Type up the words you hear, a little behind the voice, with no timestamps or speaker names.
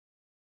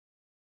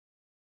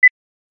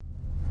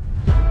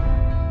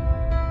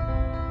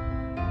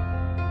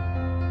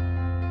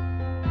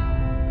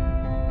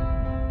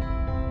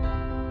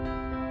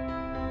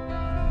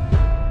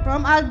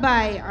From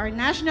Albay, our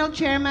national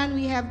chairman,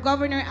 we have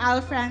Governor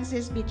Al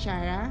Francis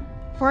Bichara.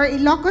 For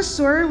Ilocos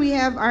Sur, we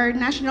have our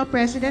national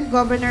president,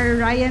 Governor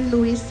Ryan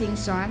Luis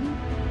Singson.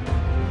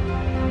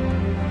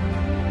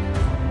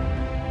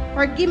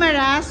 For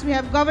Guimaras, we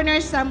have Governor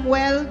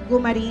Samuel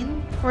Gumarin.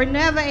 For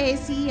Nueva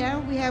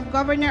Ecija, we have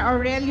Governor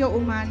Aurelio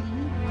Umali.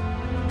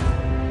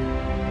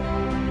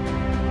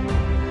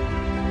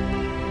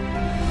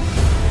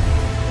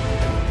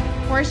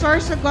 For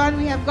Sorsogon,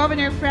 we have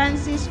Governor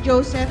Francis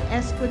Joseph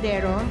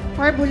Escudero.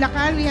 For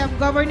Bulacan, we have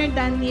Governor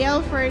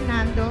Daniel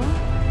Fernando.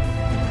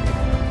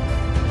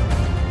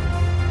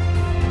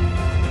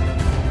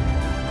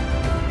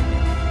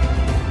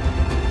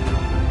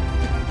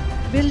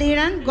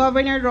 Biliran,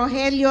 Governor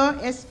Rogelio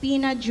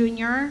Espina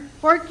Jr.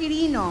 For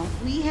Quirino,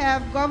 we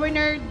have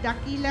Governor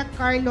Daquila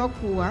Carlo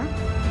Cua.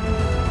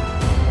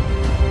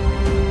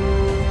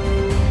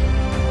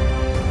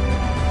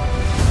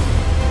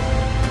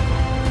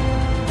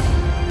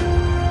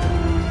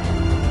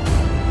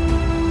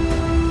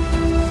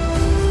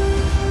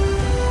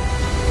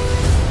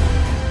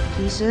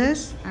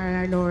 Jesus,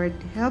 our Lord,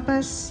 help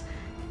us,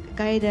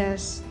 guide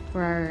us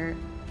for our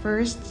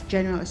first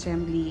General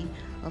Assembly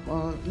of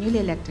all newly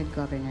elected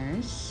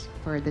governors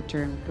for the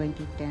term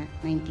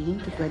 2019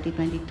 to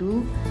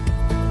 2022.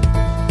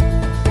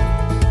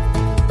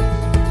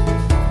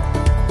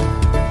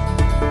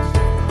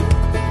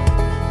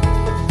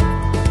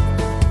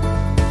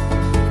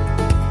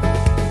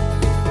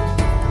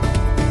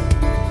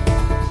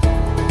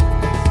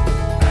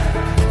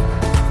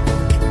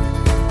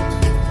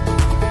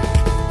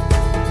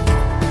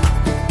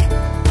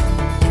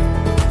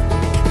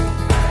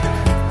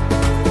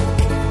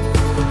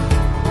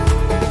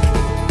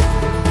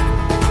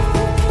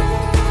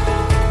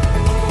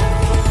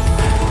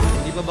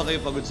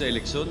 Pagod sa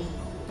eleksyon.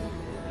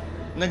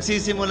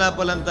 Nagsisimula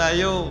pa lang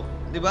tayo,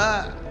 di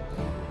ba?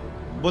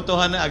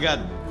 Botohan na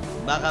agad.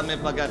 Baka may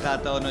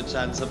pagkakataon o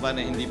tsansa pa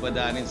na hindi pa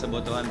daanin sa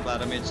botohan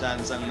para may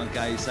tsansang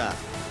magkaisa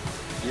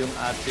yung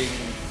ating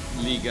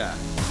liga.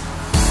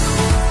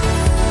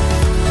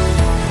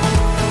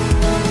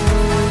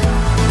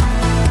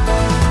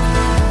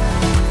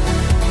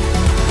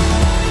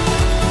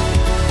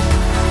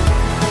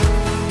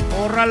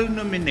 Oral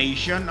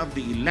nomination of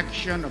the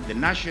election of the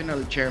national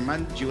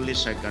chairman duly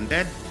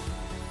seconded,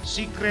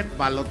 secret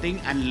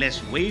balloting unless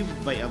waived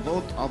by a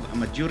vote of a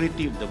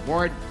majority of the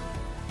board,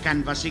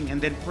 canvassing and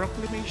then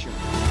proclamation.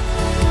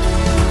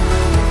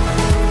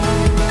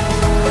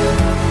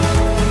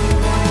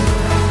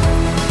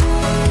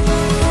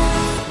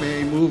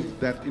 May I move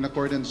that in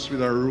accordance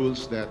with our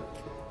rules that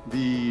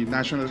the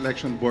National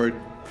Election Board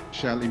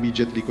shall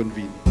immediately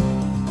convene.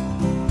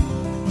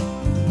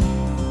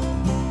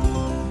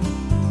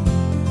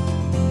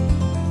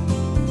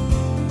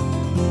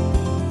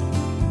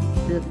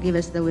 Give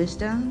us the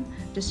wisdom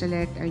to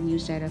select our new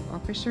set of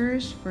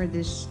officers for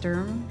this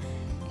term,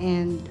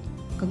 and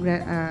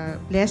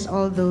bless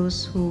all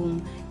those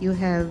whom you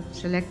have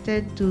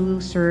selected to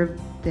serve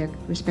their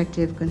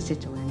respective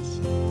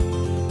constituents.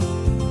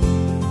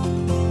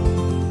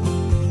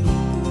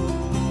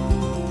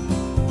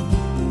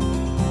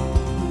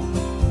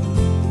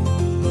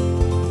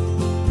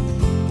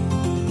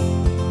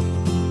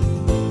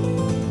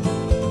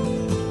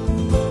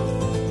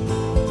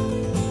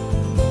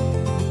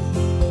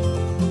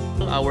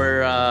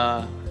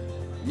 Our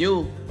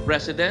new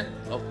president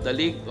of the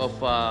League of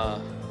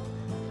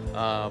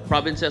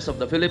Provinces of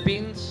the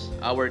Philippines,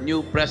 our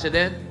new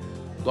president,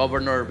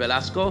 Governor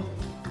Velasco.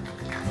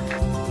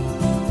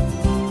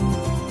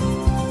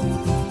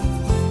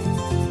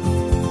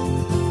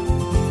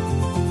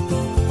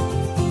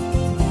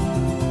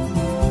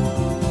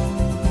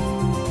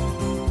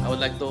 I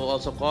would like to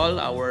also call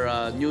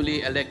our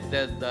newly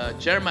elected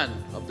chairman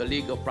of the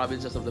League of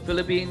Provinces of the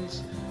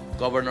Philippines,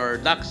 Governor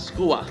Dax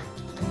Cua.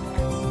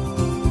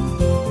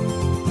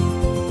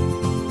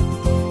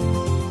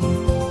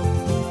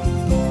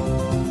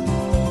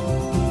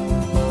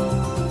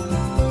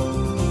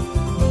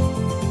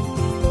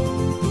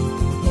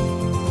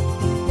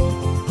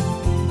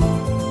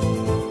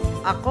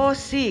 Ako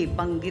si,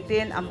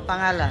 banggitin ang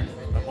pangalan.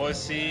 Ako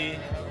si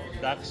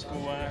Dax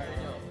Cua.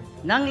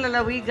 Ng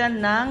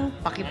lalawigan ng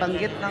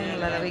pakibanggit ng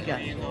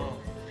lalawigan.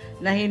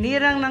 Na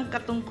hinirang ng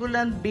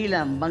katungkulan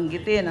bilang,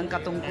 banggitin ang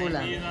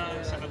katungkulan.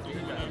 Sa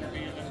katungkulan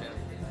bilang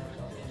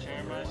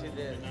Chairman of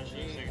the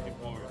National Executive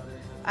Board.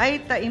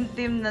 Ay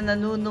taimtim na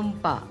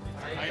nanunumpa.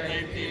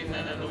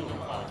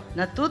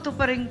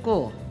 Natutuparin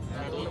ko.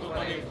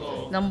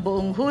 Ng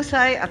buong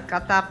husay at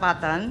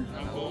katapatan.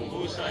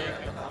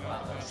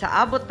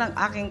 Sa abot ng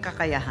aking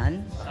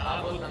kakayahan,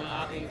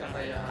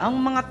 ang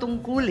mga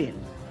tungkulin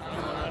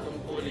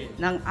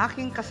ng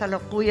aking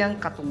kasalukuyang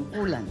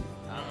katungkulan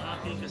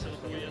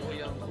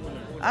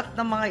at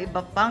ng mga iba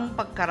pang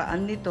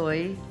pagkaraan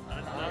nito'y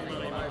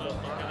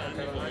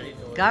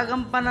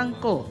gagampanan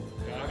ko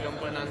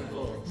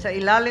sa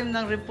ilalim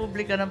ng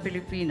Republika ng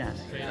Pilipinas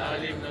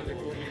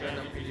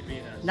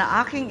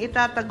na aking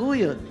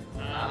itataguyod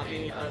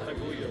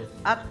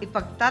at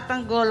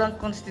ipagtatanggol ang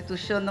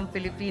konstitusyon ng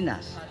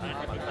Pilipinas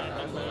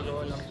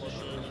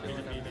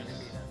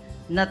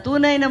na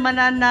tunay na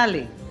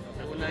mananalig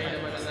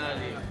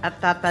at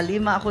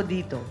tatalima ako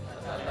dito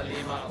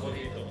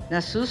na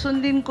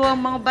susundin ko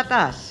ang mga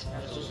batas,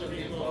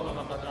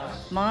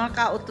 mga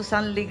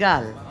kautusan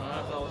legal,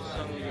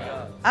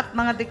 at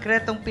mga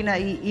dekretong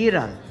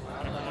pinaiiral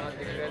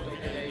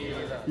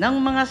ng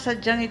mga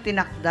sadyang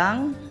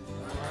itinakdang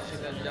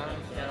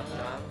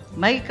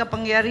may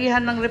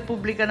kapangyarihan ng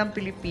Republika ng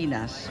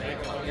Pilipinas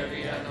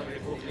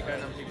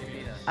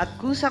at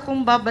kusa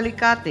kong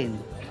babalikatin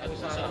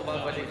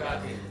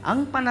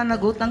ang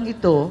pananagutang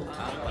ito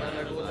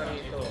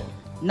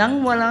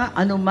nang walang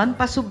anuman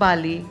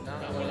pasubali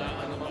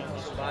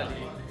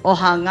o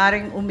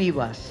hangaring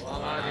umiwas.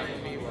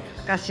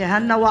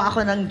 Kasiyahan nawa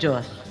ako ng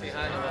Diyos.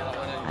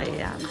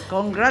 Ayan.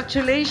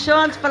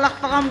 Congratulations!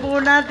 Palakpakan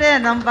po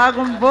natin ang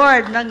bagong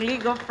board ng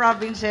League of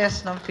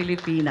Provinces ng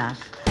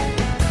Pilipinas.